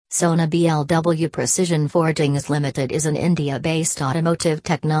Sona BLW Precision Forgings Limited is an India-based automotive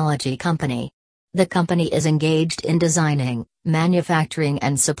technology company. The company is engaged in designing, manufacturing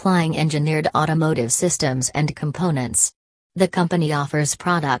and supplying engineered automotive systems and components. The company offers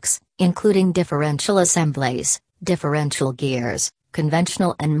products, including differential assemblies, differential gears,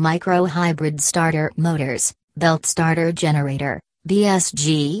 conventional and micro-hybrid starter motors, belt starter generator,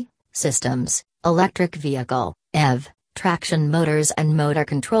 BSG, systems, electric vehicle, EV, traction motors and motor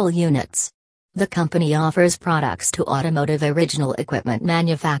control units. The company offers products to automotive original equipment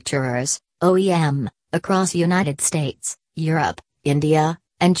manufacturers, OEM, across United States, Europe, India,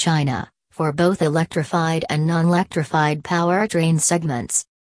 and China, for both electrified and non-electrified powertrain segments.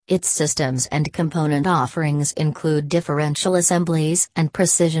 Its systems and component offerings include differential assemblies and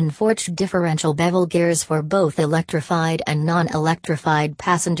precision-forged differential bevel gears for both electrified and non-electrified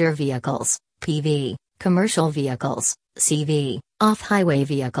passenger vehicles, PV, commercial vehicles, CV, off-highway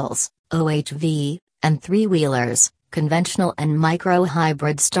vehicles, OHV, and three-wheelers, conventional and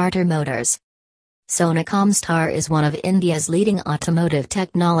micro-hybrid starter motors. Sona Comstar is one of India's leading automotive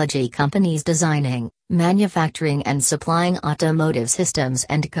technology companies designing, manufacturing and supplying automotive systems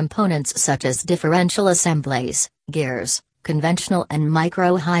and components such as differential assemblies, gears, conventional and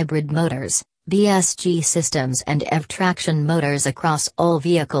micro-hybrid motors, BSG systems and EV traction motors across all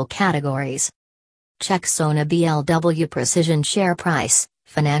vehicle categories. Check Sona BLW Precision share price,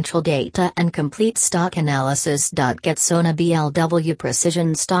 financial data and complete stock analysis. Get Sona BLW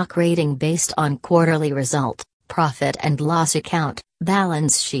Precision stock rating based on quarterly result, profit and loss account,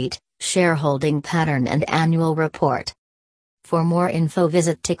 balance sheet, shareholding pattern and annual report. For more info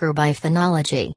visit ticker by Phonology.